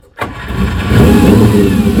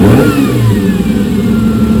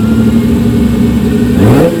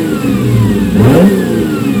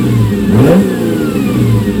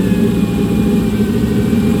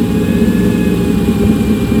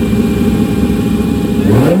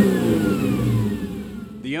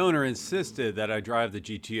insisted that I drive the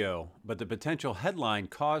GTO, but the potential headline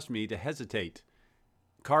caused me to hesitate.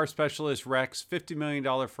 Car specialist wrecks $50 million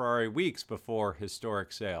Ferrari weeks before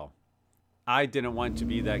historic sale. I didn't want to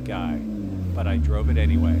be that guy, but I drove it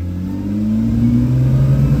anyway.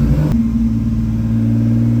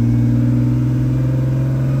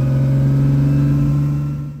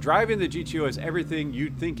 Driving the GTO is everything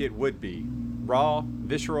you'd think it would be. Raw,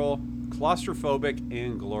 visceral, claustrophobic,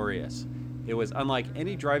 and glorious. It was unlike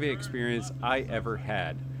any driving experience I ever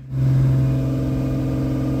had.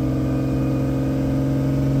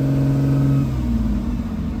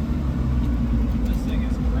 This thing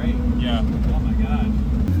is great. Yeah. Oh my gosh.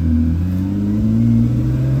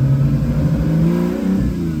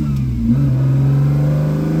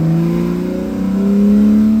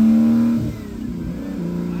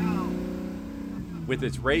 With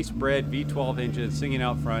its race-bred V12 engine singing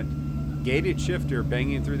out front, gated shifter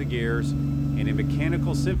banging through the gears, and a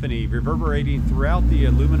mechanical symphony reverberating throughout the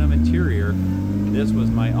aluminum interior, this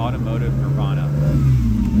was my automotive nirvana.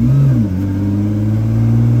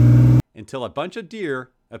 Until a bunch of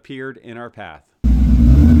deer appeared in our path. Slow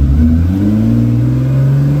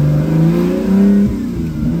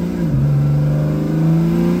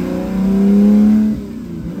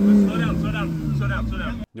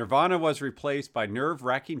down. Nirvana was replaced by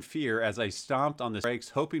nerve-wracking fear as I stomped on the brakes,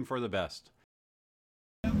 hoping for the best.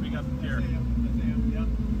 We got some deer.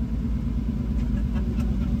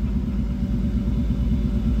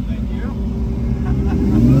 Thank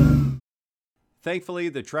you. Thankfully,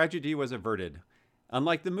 the tragedy was averted.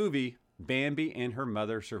 Unlike the movie, Bambi and her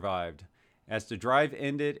mother survived. As the drive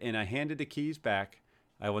ended and I handed the keys back,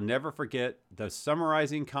 I will never forget the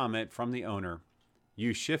summarizing comment from the owner.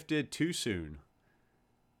 "You shifted too soon."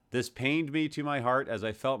 This pained me to my heart as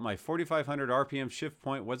I felt my 4,500 RPM shift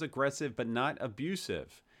point was aggressive but not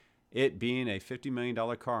abusive, it being a $50 million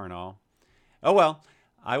car and all. Oh well,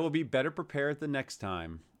 I will be better prepared the next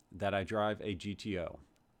time that I drive a GTO.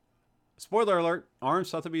 Spoiler alert, Arm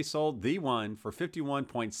Sotheby's sold the one for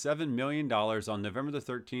 $51.7 million on November the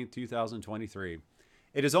 13th, 2023.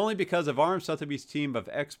 It is only because of Arm Sotheby's team of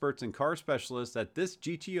experts and car specialists that this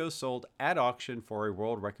GTO sold at auction for a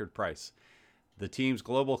world record price. The team's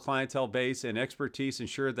global clientele base and expertise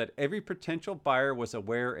ensured that every potential buyer was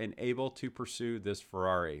aware and able to pursue this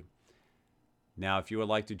Ferrari. Now, if you would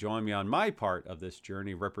like to join me on my part of this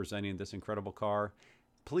journey representing this incredible car,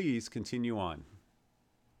 please continue on.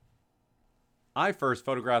 I first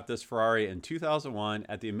photographed this Ferrari in 2001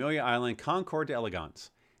 at the Amelia Island Concours d'Elegance.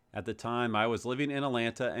 At the time, I was living in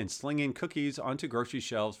Atlanta and slinging cookies onto grocery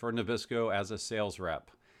shelves for Nabisco as a sales rep.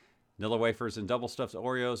 Nilla wafers and double stuffed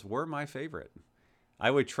Oreos were my favorite. I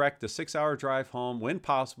would trek the 6-hour drive home when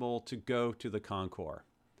possible to go to the Concours.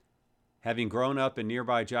 Having grown up in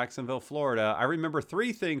nearby Jacksonville, Florida, I remember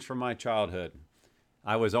 3 things from my childhood.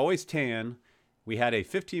 I was always tan, we had a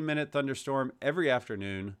 15-minute thunderstorm every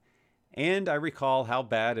afternoon, and I recall how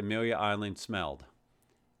bad Amelia Island smelled.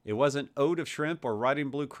 It wasn't odor of shrimp or rotting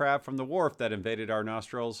blue crab from the wharf that invaded our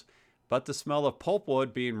nostrils, but the smell of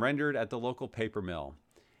pulpwood being rendered at the local paper mill.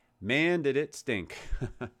 Man, did it stink.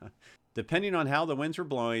 Depending on how the winds were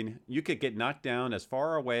blowing, you could get knocked down as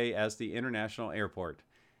far away as the international airport.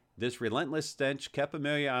 This relentless stench kept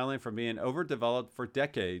Amelia Island from being overdeveloped for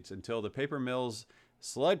decades until the paper mill's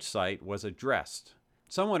sludge site was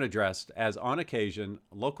somewhat addressed, as on occasion,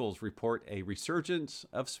 locals report a resurgence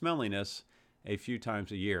of smelliness a few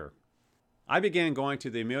times a year. I began going to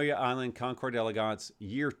the Amelia Island Concours d'Elegance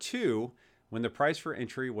year 2 when the price for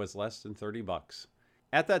entry was less than $30.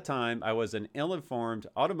 At that time, I was an ill-informed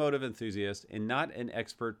automotive enthusiast and not an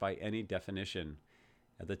expert by any definition.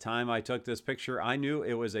 At the time I took this picture, I knew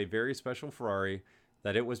it was a very special Ferrari,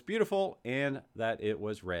 that it was beautiful, and that it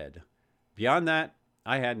was red. Beyond that,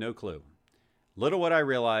 I had no clue. Little would I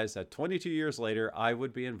realize that 22 years later, I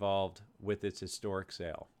would be involved with its historic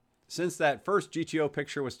sale. Since that first GTO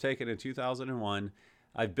picture was taken in 2001,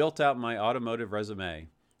 I've built out my automotive resume.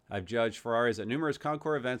 I've judged Ferraris at numerous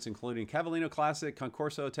Concours events, including Cavallino Classic,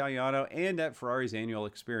 Concorso Italiano, and at Ferrari's annual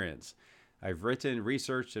experience. I've written,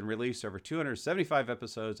 researched, and released over 275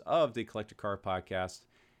 episodes of the Collector Car Podcast,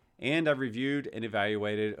 and I've reviewed and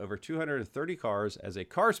evaluated over 230 cars as a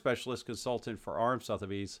car specialist consultant for Arm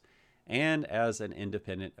Sotheby's and as an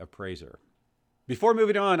independent appraiser. Before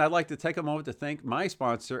moving on, I'd like to take a moment to thank my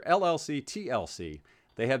sponsor, LLC TLC.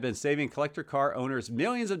 They have been saving collector car owners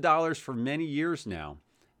millions of dollars for many years now.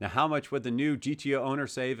 Now, how much would the new GTO owner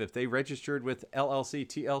save if they registered with LLC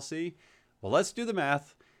TLC? Well, let's do the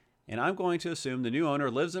math. And I'm going to assume the new owner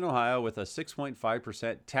lives in Ohio with a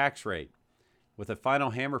 6.5% tax rate. With a final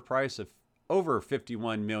hammer price of over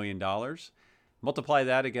 $51 million, Multiply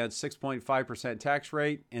that against 6.5% tax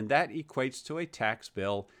rate, and that equates to a tax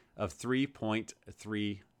bill of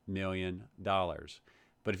 $3.3 million.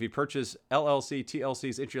 But if you purchase LLC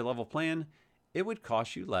TLC's entry-level plan, it would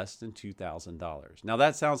cost you less than $2,000. Now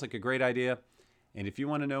that sounds like a great idea, and if you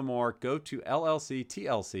want to know more, go to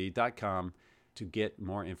llctlc.com to get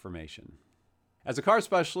more information. As a car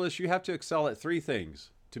specialist, you have to excel at three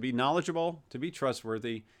things: to be knowledgeable, to be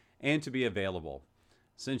trustworthy, and to be available.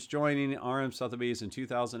 Since joining RM Sotheby's in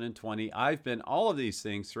 2020, I've been all of these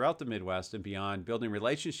things throughout the Midwest and beyond, building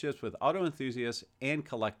relationships with auto enthusiasts and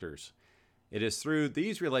collectors. It is through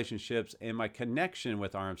these relationships and my connection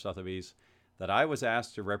with RM Sotheby's that I was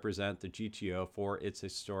asked to represent the GTO for its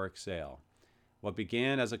historic sale. What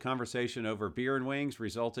began as a conversation over beer and wings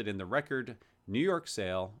resulted in the record New York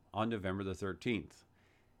sale on November the 13th.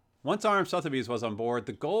 Once RM Sotheby's was on board,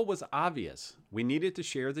 the goal was obvious. We needed to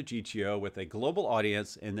share the GTO with a global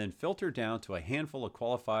audience and then filter down to a handful of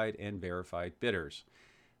qualified and verified bidders.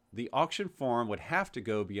 The auction form would have to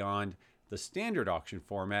go beyond the standard auction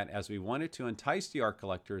format, as we wanted to entice the art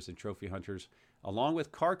collectors and trophy hunters along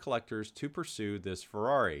with car collectors to pursue this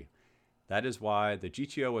Ferrari. That is why the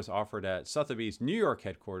GTO was offered at Sotheby's New York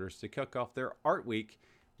headquarters to kick off their Art Week,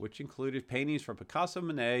 which included paintings from Picasso,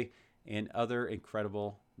 Monet, and other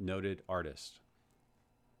incredible noted artists.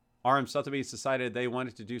 RM Sotheby's decided they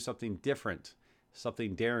wanted to do something different,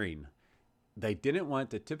 something daring. They didn't want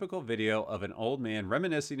the typical video of an old man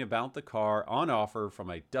reminiscing about the car on offer from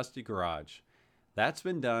a dusty garage. That's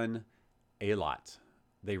been done a lot.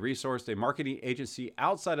 They resourced a marketing agency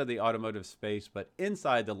outside of the automotive space, but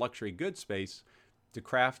inside the luxury goods space, to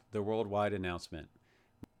craft the worldwide announcement.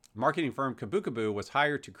 Marketing firm Kabukabu was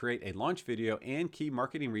hired to create a launch video and key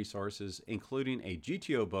marketing resources, including a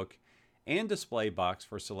GTO book and display box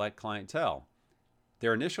for select clientele.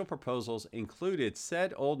 Their initial proposals included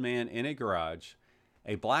said old man in a garage,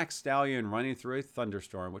 a black stallion running through a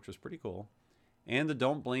thunderstorm, which was pretty cool, and the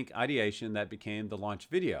Don't Blink ideation that became the launch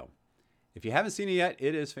video. If you haven't seen it yet,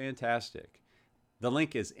 it is fantastic. The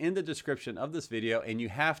link is in the description of this video, and you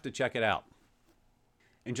have to check it out.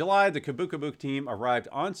 In July, the Kabukabu team arrived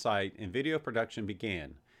on site and video production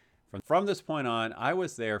began. From this point on, I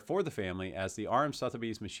was there for the family as the RM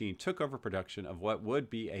Sotheby's machine took over production of what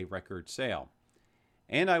would be a record sale.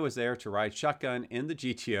 And I was there to ride shotgun in the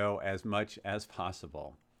GTO as much as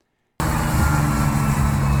possible.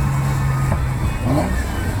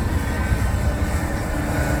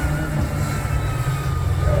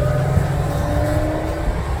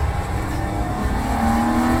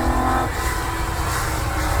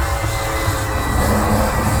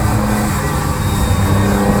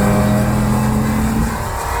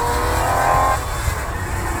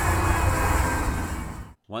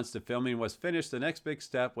 Once the filming was finished, the next big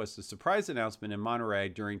step was the surprise announcement in Monterey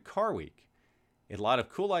during Car Week. A lot of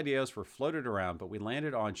cool ideas were floated around, but we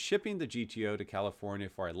landed on shipping the GTO to California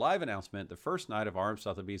for a live announcement the first night of RM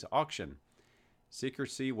Sotheby's auction.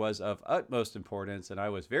 Secrecy was of utmost importance, and I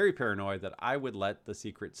was very paranoid that I would let the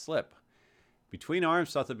secret slip. Between RM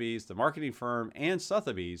Sotheby's, the marketing firm, and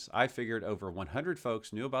Sotheby's, I figured over 100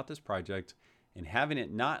 folks knew about this project, and having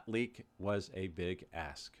it not leak was a big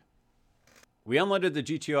ask. We unloaded the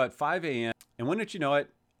GTO at 5 a.m., and wouldn't you know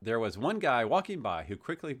it, there was one guy walking by who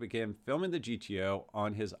quickly began filming the GTO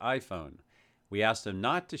on his iPhone. We asked him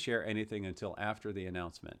not to share anything until after the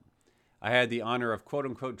announcement. I had the honor of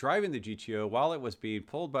quote-unquote driving the GTO while it was being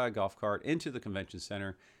pulled by a golf cart into the convention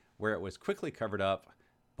center, where it was quickly covered up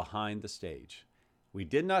behind the stage. We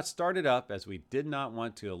did not start it up as we did not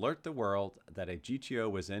want to alert the world that a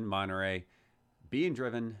GTO was in Monterey being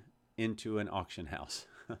driven into an auction house.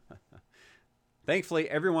 Thankfully,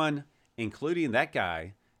 everyone, including that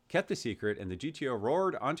guy, kept the secret, and the GTO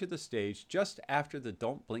roared onto the stage just after the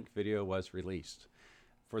Don't Blink video was released.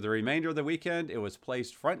 For the remainder of the weekend, it was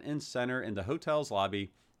placed front and center in the hotel's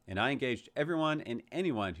lobby, and I engaged everyone and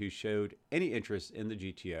anyone who showed any interest in the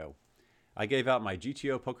GTO. I gave out my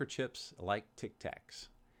GTO poker chips like Tic Tacs.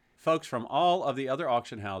 Folks from all of the other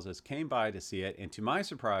auction houses came by to see it, and to my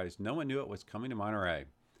surprise, no one knew it was coming to Monterey.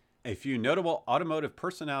 A few notable automotive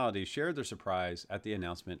personalities shared their surprise at the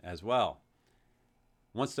announcement as well.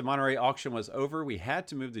 Once the Monterey auction was over, we had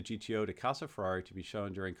to move the GTO to Casa Ferrari to be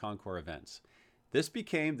shown during Concours events. This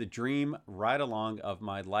became the dream ride-along of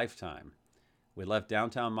my lifetime. We left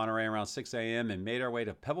downtown Monterey around 6 a.m. and made our way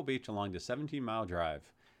to Pebble Beach along the 17-mile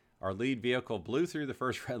drive. Our lead vehicle blew through the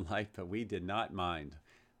first red light, but we did not mind.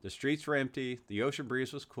 The streets were empty, the ocean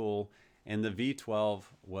breeze was cool, and the V12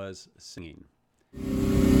 was singing.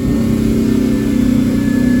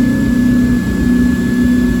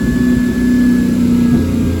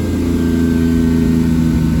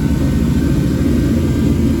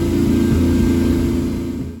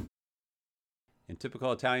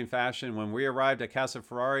 typical Italian fashion, when we arrived at Casa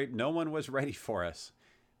Ferrari, no one was ready for us,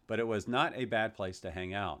 but it was not a bad place to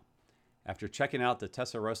hang out. After checking out the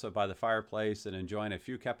Testarossa by the fireplace and enjoying a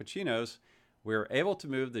few cappuccinos, we were able to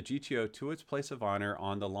move the GTO to its place of honor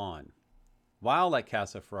on the lawn. While at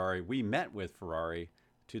Casa Ferrari, we met with Ferrari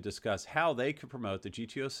to discuss how they could promote the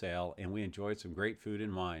GTO sale, and we enjoyed some great food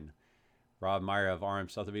and wine. Rob Meyer of RM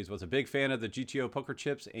Sotheby's was a big fan of the GTO poker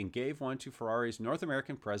chips and gave one to Ferrari's North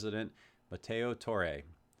American president, Matteo Torre.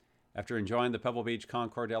 After enjoying the Pebble Beach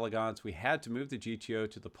Concours d'Elegance, we had to move the GTO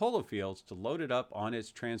to the polo fields to load it up on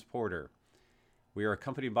its transporter. We were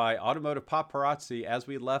accompanied by automotive paparazzi as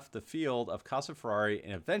we left the field of Casa Ferrari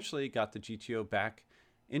and eventually got the GTO back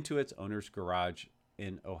into its owner's garage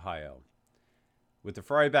in Ohio. With the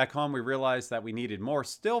Ferrari back home, we realized that we needed more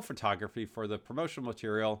still photography for the promotional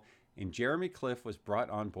material, and Jeremy Cliff was brought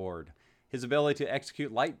on board. His ability to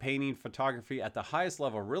execute light painting photography at the highest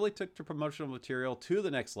level really took the promotional material to the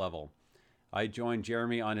next level. I joined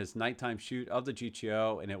Jeremy on his nighttime shoot of the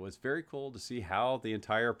GTO, and it was very cool to see how the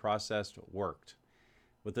entire process worked.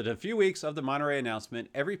 Within a few weeks of the Monterey announcement,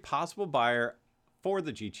 every possible buyer for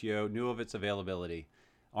the GTO knew of its availability.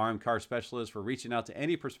 RM car specialists were reaching out to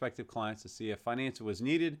any prospective clients to see if financing was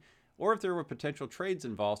needed or if there were potential trades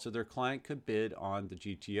involved so their client could bid on the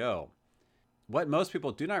GTO. What most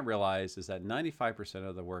people do not realize is that 95%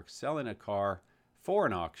 of the work selling a car for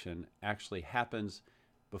an auction actually happens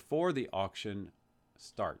before the auction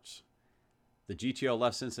starts. The GTO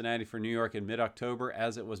left Cincinnati for New York in mid-October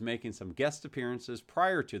as it was making some guest appearances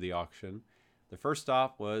prior to the auction. The first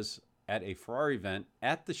stop was at a Ferrari event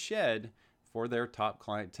at the shed for their top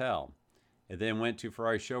clientele. It then went to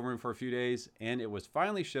Ferrari's showroom for a few days, and it was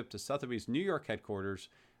finally shipped to Sotheby's New York headquarters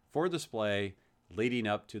for display leading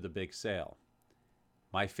up to the big sale.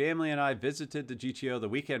 My family and I visited the GTO the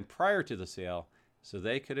weekend prior to the sale so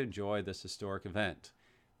they could enjoy this historic event.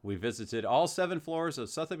 We visited all 7 floors of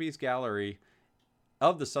the Sotheby's Gallery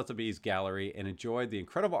and enjoyed the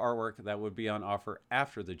incredible artwork that would be on offer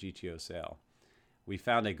after the GTO sale. We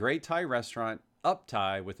found a great Thai restaurant, Up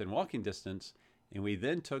Thai, within walking distance, and we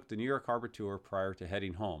then took the New York Harbor tour prior to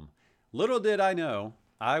heading home. Little did I know,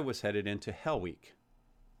 I was headed into Hell Week.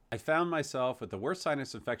 I found myself with the worst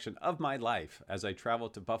sinus infection of my life as I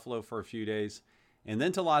traveled to Buffalo for a few days and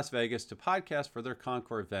then to Las Vegas to podcast for their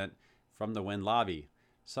Concours event from the Wynn lobby.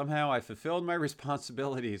 Somehow I fulfilled my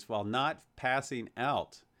responsibilities while not passing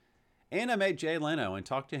out. And I met Jay Leno and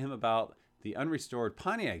talked to him about the unrestored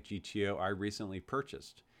Pontiac GTO I recently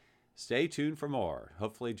purchased. Stay tuned for more.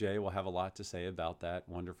 Hopefully Jay will have a lot to say about that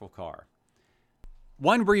wonderful car.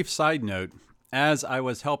 One brief side note, as I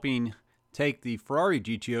was helping take the Ferrari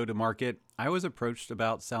GTO to market, I was approached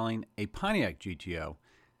about selling a Pontiac GTO.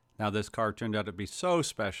 Now this car turned out to be so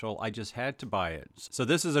special, I just had to buy it. So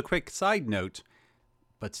this is a quick side note,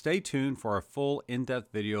 but stay tuned for a full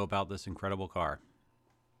in-depth video about this incredible car.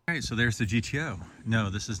 All right, so there's the GTO. No,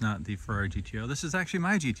 this is not the Ferrari GTO. This is actually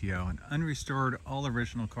my GTO, an unrestored, all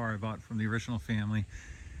original car I bought from the original family.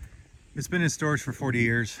 It's been in storage for 40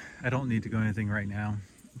 years. I don't need to go anything right now.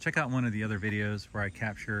 Check out one of the other videos where I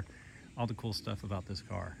capture all the cool stuff about this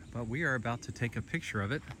car. But we are about to take a picture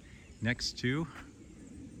of it next to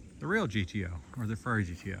the real GTO, or the Ferrari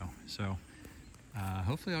GTO. So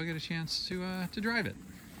hopefully I'll get a chance to drive it.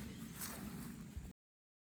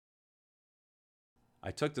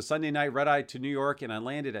 I took the Sunday night red-eye to New York and I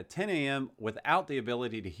landed at 10 a.m. without the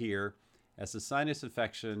ability to hear as the sinus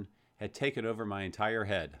infection had taken over my entire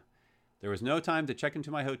head. There was no time to check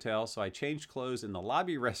into my hotel, so I changed clothes in the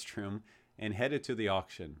lobby restroom and headed to the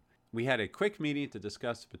auction. We had a quick meeting to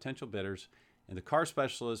discuss the potential bidders, and the car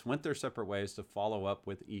specialists went their separate ways to follow up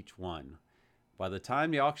with each one. By the time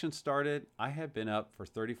the auction started, I had been up for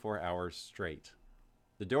 34 hours straight.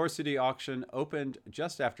 The doors to the auction opened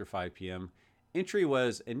just after 5 p.m. Entry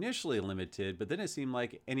was initially limited, but then it seemed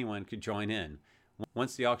like anyone could join in.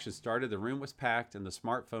 Once the auction started, the room was packed and the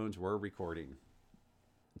smartphones were recording.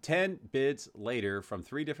 10 bids later, from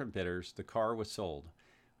 3 different bidders, the car was sold.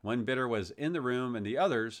 One bidder was in the room and the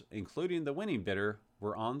others, including the winning bidder,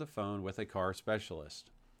 were on the phone with a car specialist.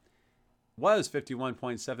 Was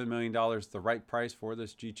 $51.7 million the right price for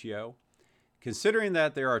this GTO? Considering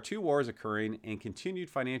that there are 2 wars occurring and continued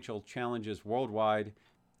financial challenges worldwide,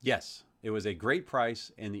 yes, it was a great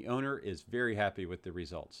price and the owner is very happy with the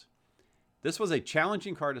results. This was a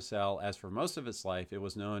challenging car to sell, as for most of its life it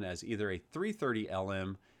was known as either a 330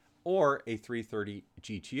 LM or a 330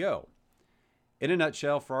 GTO. In a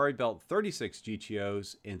nutshell, Ferrari built 36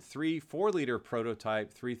 GTOs and 3 4-liter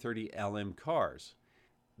prototype 330 LM cars.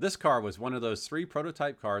 This car was one of those 3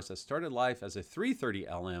 prototype cars that started life as a 330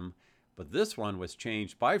 LM, but this one was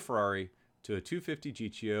changed by Ferrari to a 250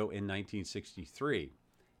 GTO in 1963.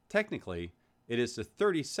 Technically, it is the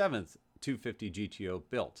 37th 250 GTO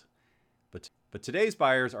built. But today's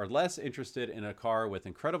buyers are less interested in a car with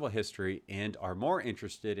incredible history and are more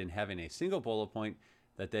interested in having a single bullet point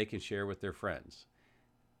that they can share with their friends.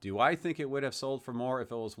 Do I think it would have sold for more if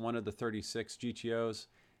it was one of the 36 GTOs?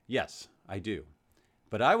 Yes, I do.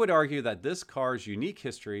 But I would argue that this car's unique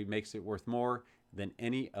history makes it worth more than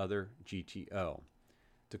any other GTO.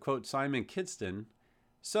 To quote Simon Kidston,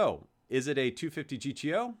 so, is it a 250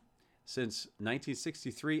 GTO? Since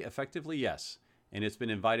 1963, effectively yes, and it's been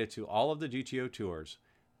invited to all of the GTO tours.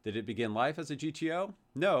 Did it begin life as a GTO?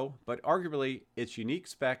 No, but arguably its unique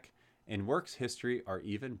spec and works history are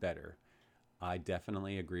even better. I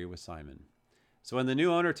definitely agree with Simon. So when the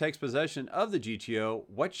new owner takes possession of the GTO,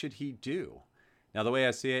 what should he do? Now, the way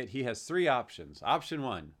I see it, he has three options. Option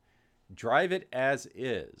one, drive it as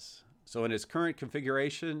is. So in its current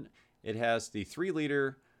configuration, it has the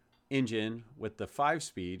 3-liter engine with the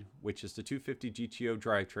 5-speed, which is the 250 GTO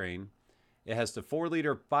drivetrain. It has the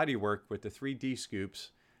 4-liter bodywork with the 3D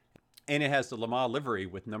scoops, and it has the Le Mans livery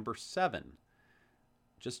with number 7.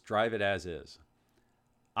 Just drive it as is.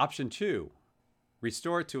 Option 2,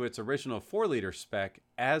 restore it to its original 4-liter spec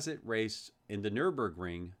as it raced in the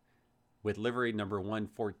Nürburgring with livery number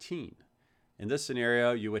 114. In this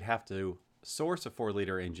scenario, you would have to source a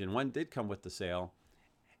 4-liter engine. One did come with the sale,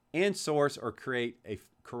 and source or create a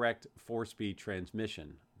correct 4-speed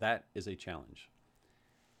transmission. That is a challenge.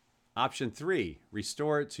 Option 3,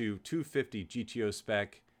 restore it to 250 GTO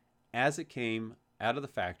spec as it came out of the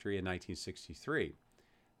factory in 1963.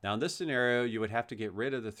 Now in this scenario, you would have to get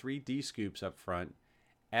rid of the 3D scoops up front,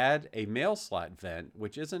 add a mail slot vent,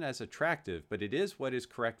 which isn't as attractive, but it is what is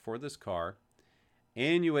correct for this car,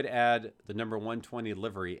 and you would add the number 120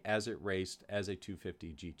 livery as it raced as a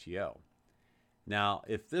 250 GTO. Now,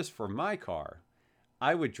 if this were my car,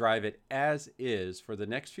 I would drive it as is for the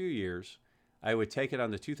next few years. I would take it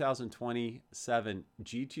on the 2027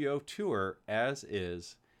 GTO Tour as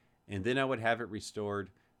is, and then I would have it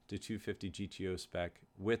restored to 250 GTO spec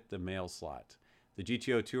with the mail slot. The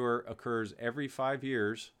GTO Tour occurs every 5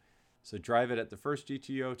 years, so drive it at the first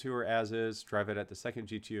GTO Tour as is, drive it at the second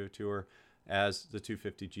GTO Tour as the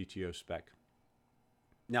 250 GTO spec.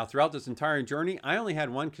 Now, throughout this entire journey, I only had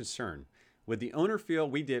one concern. Would the owner feel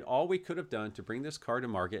we did all we could have done to bring this car to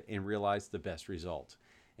market and realize the best result?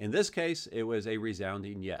 In this case, it was a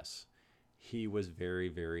resounding yes. He was very,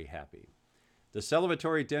 very happy. The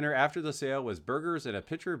celebratory dinner after the sale was burgers and a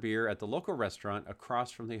pitcher of beer at the local restaurant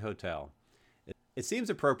across from the hotel. It seems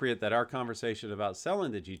appropriate that our conversation about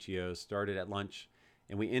selling the GTO started at lunch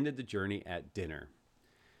and we ended the journey at dinner.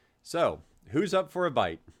 So, who's up for a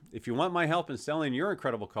bite? If you want my help in selling your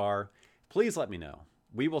incredible car, please let me know.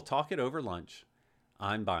 We will talk it over lunch.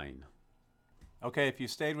 I'm buying. Okay, if you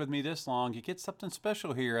stayed with me this long, you get something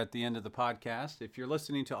special here at the end of the podcast. If you're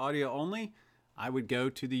listening to audio only, I would go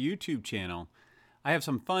to the YouTube channel. I have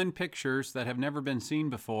some fun pictures that have never been seen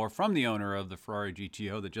before from the owner of the Ferrari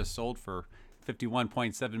GTO that just sold for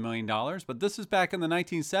 $51.7 million. But this is back in the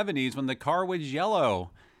 1970s when the car was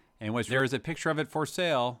yellow, and there is a picture of it for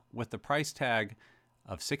sale with the price tag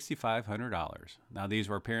of $6,500. Now, these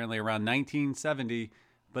were apparently around 1970,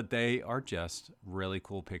 but they are just really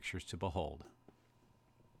cool pictures to behold.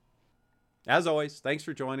 As always, thanks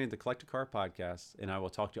for joining the Collect a Car podcast, and I will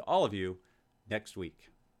talk to all of you next week.